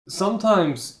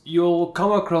Sometimes you'll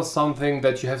come across something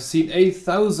that you have seen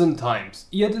 1,000 times,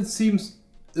 yet it seems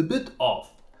a bit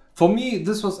off. For me,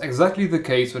 this was exactly the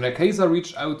case when Akasa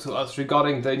reached out to us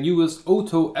regarding their newest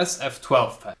Otto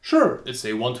SF12 fan. Sure, it's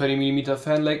a 120mm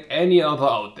fan like any other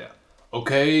out there.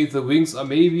 Okay, the wings are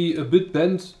maybe a bit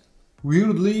bent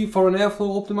weirdly for an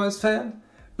airflow optimized fan,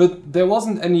 but there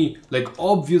wasn't any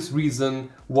obvious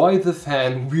reason why the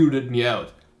fan weirded me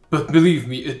out. But believe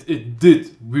me, it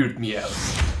did weird me out.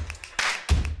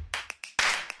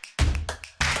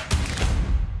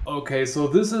 Okay, so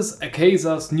this is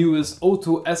Akasa's newest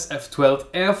Otto SF12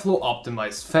 airflow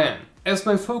optimized fan. As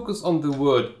my focus on the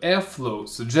word airflow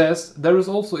suggests, there is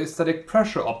also a static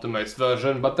pressure optimized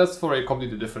version, but that's for a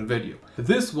completely different video.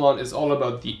 This one is all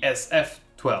about the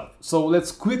SF12. So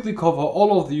let's quickly cover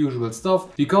all of the usual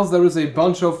stuff, because there is a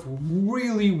bunch of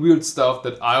really weird stuff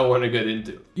that I want to get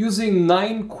into. Using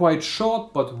 9 quite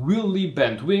short but weirdly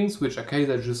bent wings, which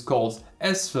Akasa just calls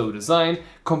S-flow design,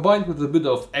 combined with a bit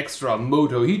of extra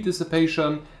moto heat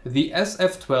dissipation, the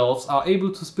SF12s are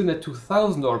able to spin at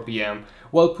 2000 RPM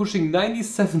while pushing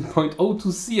 97.02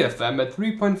 CFM at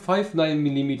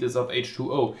 3.59mm of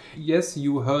H2O. Yes,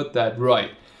 you heard that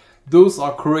right. Those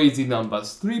are crazy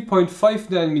numbers.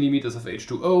 3.59mm of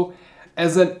H2O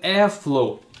as an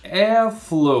airflow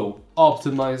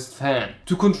optimized fan.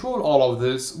 To control all of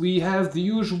this, we have the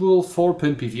usual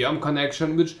 4-pin PWM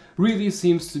connection, which really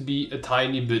seems to be a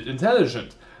tiny bit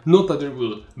intelligent. Not that it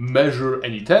will measure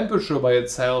any temperature by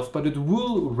itself, but it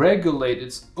will regulate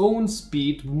its own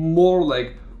speed more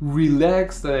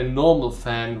relaxed than a normal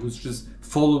fan who's just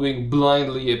following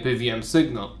blindly a PWM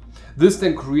signal. This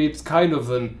then creates kind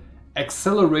of an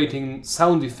accelerating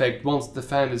sound effect once the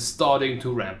fan is starting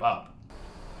to ramp up.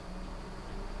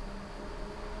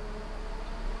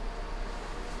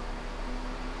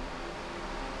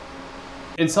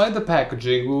 Inside the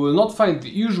packaging we will not find the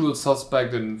usual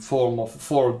suspect in form of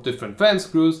 4 different fan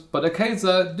screws, but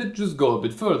Akasa did just go a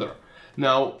bit further.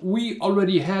 Now, we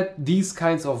already had these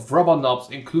kinds of rubber knobs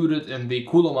included in the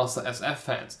Cooler Master SF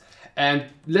fans, and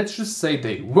let's just say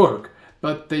they work,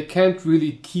 but they can't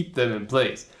really keep them in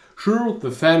place. Sure, the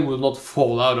fan will not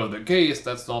fall out of the case,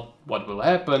 that's not what will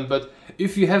happen, but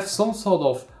if you have some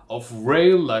sort of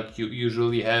rail like you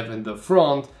usually have in the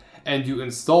front, and you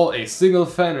install a single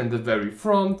fan in the very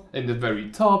front, in the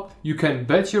very top, you can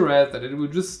bet your ass that it will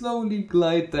just slowly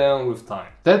glide down with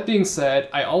time. That being said,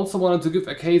 I also wanted to give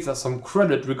Akasa some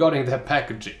credit regarding their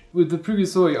packaging. With the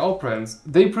previous OE operands,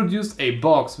 they produced a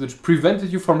box which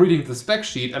prevented you from reading the spec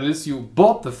sheet unless you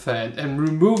bought the fan and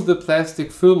removed the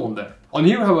plastic film on there. On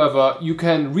here, however, you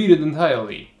can read it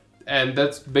entirely. And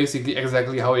that's basically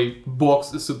exactly how a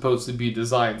box is supposed to be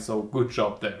designed, so good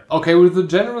job there. Okay, with the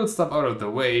general stuff out of the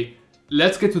way,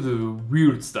 let's get to the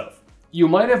weird stuff. You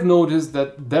might have noticed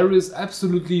that there is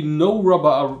absolutely no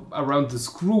rubber around the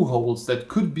screw holes that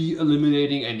could be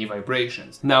eliminating any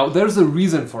vibrations. Now, there's a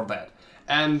reason for that.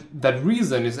 And that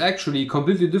reason is actually a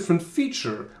completely different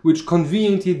feature, which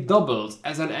conveniently doubles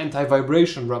as an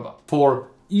anti-vibration rubber.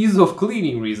 For ease of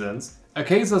cleaning reasons,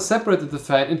 Akasa separated the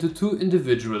fan into 2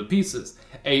 individual pieces,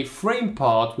 a frame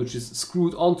part which is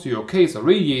screwed onto your case or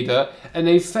radiator, and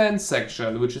a fan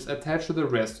section which is attached to the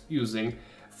rest using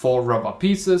 4 rubber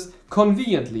pieces,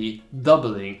 conveniently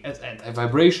doubling as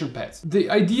anti-vibration pads. The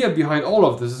idea behind all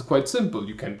of this is quite simple.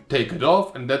 You can take it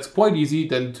off and that's quite easy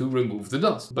then to remove the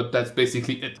dust, but that's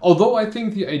basically it. Although I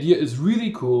think the idea is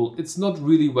really cool, it's not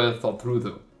really well thought through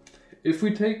though. If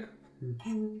we take...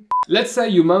 Let's say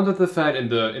you mounted the fan in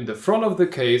the front of the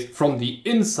case from the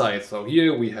inside. So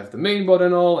here we have the mainboard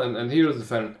and all, and here's the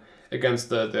fan against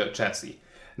the chassis.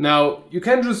 Now you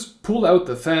can just pull out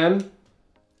the fan,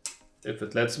 if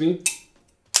it lets me.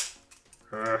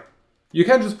 You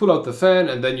can just pull out the fan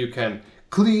and then you can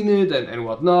clean it and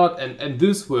whatnot, and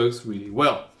this works really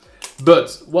well.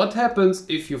 But what happens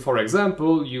if you, for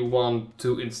example, you want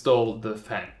to install the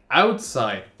fan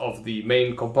outside of the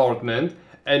main compartment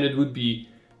and it would be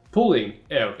pulling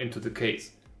air into the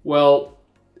case? Well,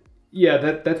 yeah,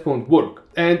 that won't work.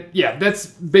 And yeah, that's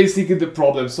basically the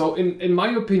problem. So in my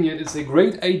opinion, it's a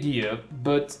great idea,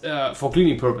 but for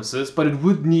cleaning purposes, but it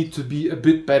would need to be a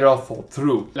bit better thought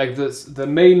through. Like this, the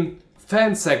main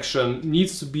fan section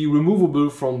needs to be removable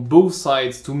from both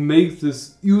sides to make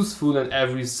this useful in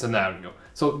every scenario.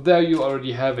 So there you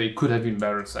already have a could have been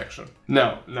better section.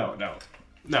 Now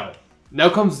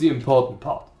comes the important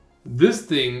part. This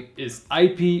thing is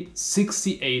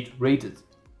IP68 rated.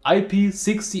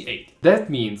 IP68.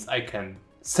 That means I can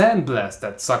sandblast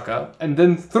that sucker and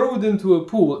then throw it into a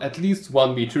pool at least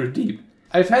 1 meter deep.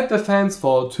 I've had the fans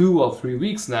for 2 or 3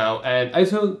 weeks now, and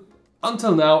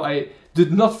until now I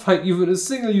did not find even a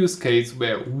single use case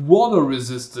where water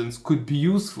resistance could be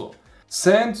useful.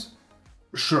 Sand,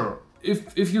 sure.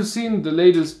 If you've seen the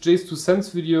latest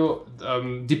J2Sense video,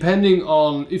 depending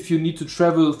on if you need to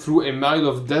travel through a mile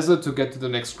of desert to get to the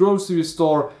next grocery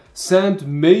store, sand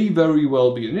may very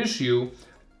well be an issue.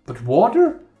 But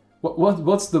water?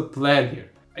 What's the plan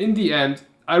here? In the end,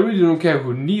 I really don't care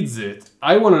who needs it.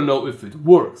 I want to know if it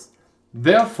works.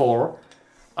 Therefore,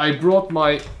 I brought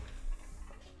my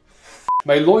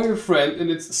loyal friend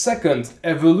in its second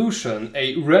evolution,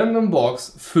 a random box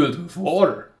filled with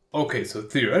water. Okay, so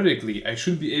theoretically, I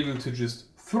should be able to just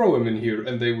throw them in here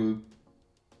and they will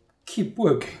keep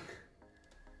working.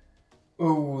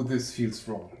 Oh, this feels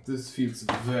wrong. This feels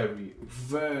very,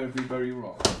 very, very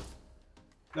wrong.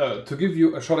 To give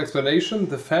you a short explanation,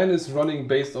 the fan is running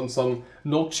based on some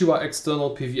Noctua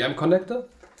external PWM connector,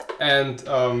 and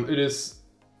it is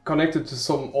connected to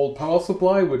some old power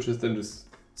supply, which is then just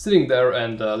sitting there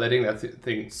and letting that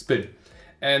thing spin.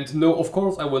 And no, of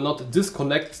course, I will not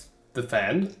disconnect the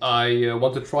fan. I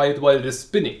want to try it while it is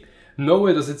spinning.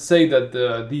 Nowhere does it say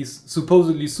that these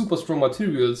supposedly super strong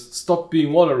materials stop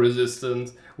being water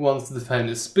resistant once the fan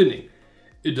is spinning.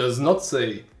 It does not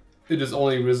say it is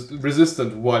only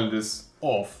resistant while it is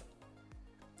off.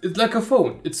 It's like a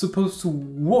phone. It's supposed to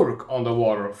work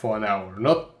underwater for an hour,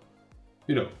 not,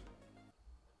 you know.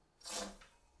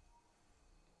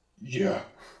 Yeah.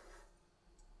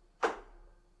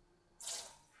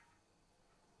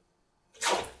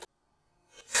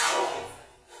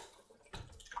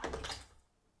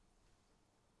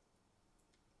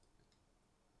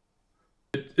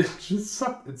 It just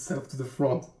sucked itself to the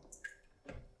front.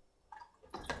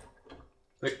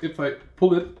 Like, if I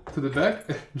pull it to the back,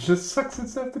 it just sucks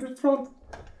itself to the front.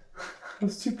 How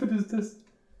stupid is this?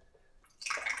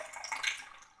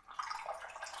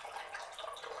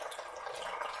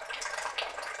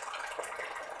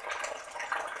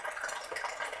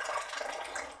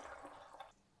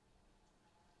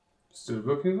 Still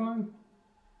working fine?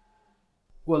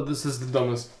 Well, this is the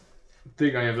dumbest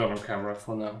thing I have done on camera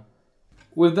for now.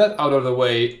 With that out of the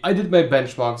way, I did my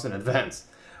benchmarks in advance.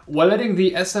 While letting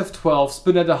the SF12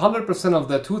 spin at 100% of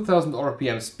their 2000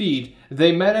 RPM speed,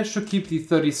 they managed to keep the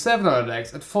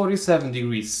 3700X at 47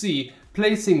 degrees C,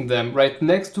 placing them right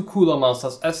next to Cooler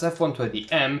Master's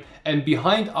SF120M and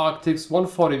behind Arctic's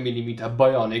 140mm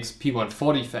Bionics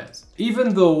P140 fans.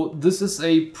 Even though this is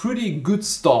a pretty good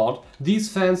start,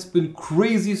 these fans spin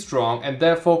crazy strong and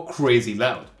therefore crazy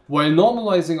loud. While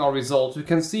normalizing our results, we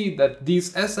can see that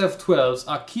these SF12s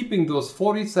are keeping those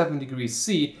 47 degrees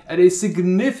C at a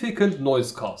significant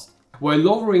noise cost. While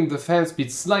lowering the fan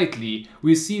speed slightly,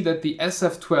 we see that the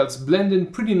SF12s blend in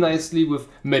pretty nicely with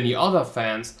many other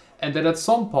fans, and that at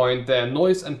some point their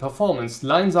noise and performance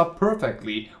lines up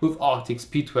perfectly with Arctic's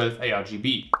P12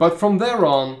 ARGB. But from there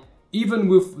on, even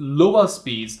with lower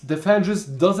speeds, the fan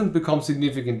just doesn't become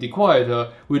significantly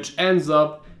quieter, which ends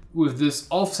up with this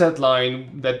offset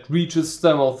line that reaches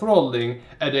thermal throttling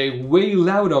at a way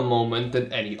louder moment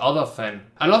than any other fan.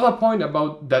 Another point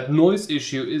about that noise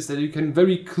issue is that you can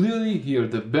very clearly hear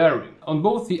the bearing. On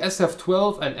both the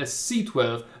SF12 and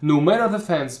SC12, no matter the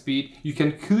fan speed, you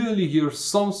can clearly hear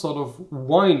some sort of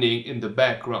whining in the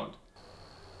background.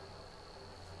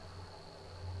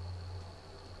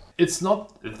 It's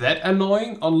not that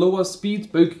annoying on lower speeds,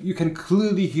 but you can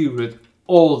clearly hear it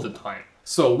all the time.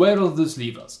 So where does this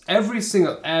leave us? Every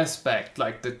single aspect,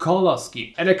 like the color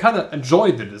scheme, and I kinda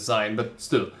enjoyed the design, but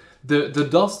still, the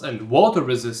dust and water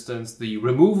resistance, the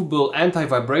removable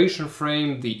anti-vibration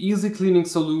frame, the easy cleaning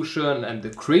solution, and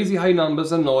the crazy high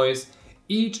numbers and noise,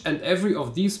 each and every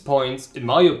of these points, in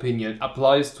my opinion,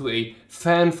 applies to a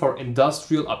fan for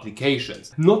industrial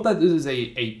applications. Not that it is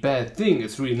a bad thing,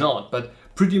 it's really not, but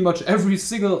pretty much every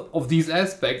single of these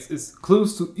aspects is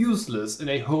close to useless in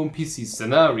a home PC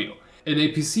scenario. In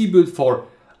a PC built for,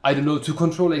 I don't know, to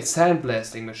control a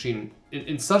sandblasting machine.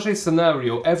 In such a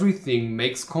scenario, everything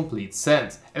makes complete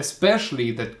sense.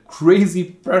 Especially that crazy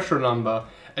pressure number.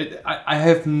 I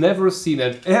have never seen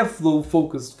an airflow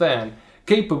focused fan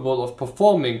capable of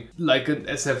performing like an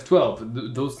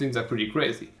SF12. Those things are pretty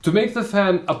crazy. To make the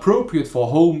fan appropriate for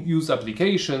home use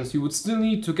applications, you would still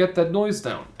need to get that noise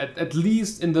down, at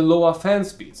least in the lower fan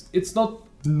speeds. It's not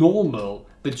normal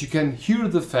that you can hear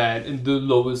the fan in the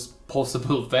lowest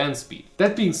possible fan speed.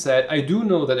 That being said, I do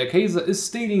know that Akasa is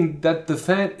stating that the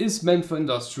fan is meant for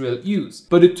industrial use,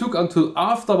 but it took until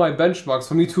after my benchmarks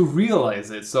for me to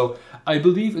realize it, so I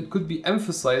believe it could be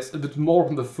emphasized a bit more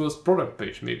on the first product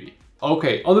page maybe.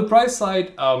 Okay, on the price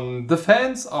side, the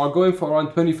fans are going for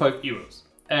around 25 euros,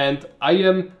 and I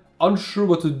am unsure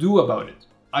what to do about it.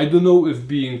 I don't know if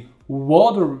being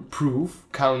waterproof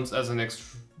counts as an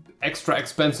extra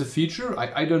expensive feature.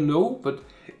 I don't know, but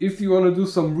if you want to do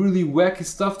some really wacky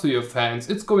stuff to your fans,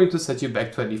 it's going to set you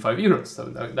back 25 euros, so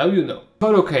now you know.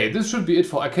 But okay, this should be it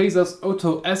for Akasa's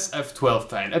Otto SF12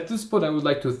 fan. At this point I would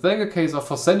like to thank Akasa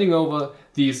for sending over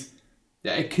these,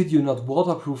 I kid you not,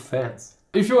 waterproof fans.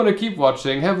 If you want to keep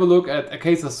watching, have a look at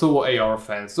Akasa Soho AR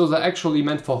fans. Those are actually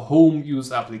meant for home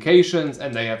use applications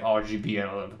and they have RGB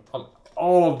and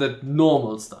all of that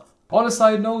normal stuff. On a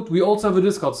side note, we also have a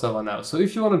Discord server now, so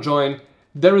if you want to join,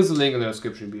 there is a link in the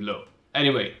description below.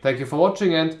 Anyway, thank you for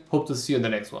watching and hope to see you in the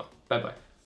next one. Bye bye.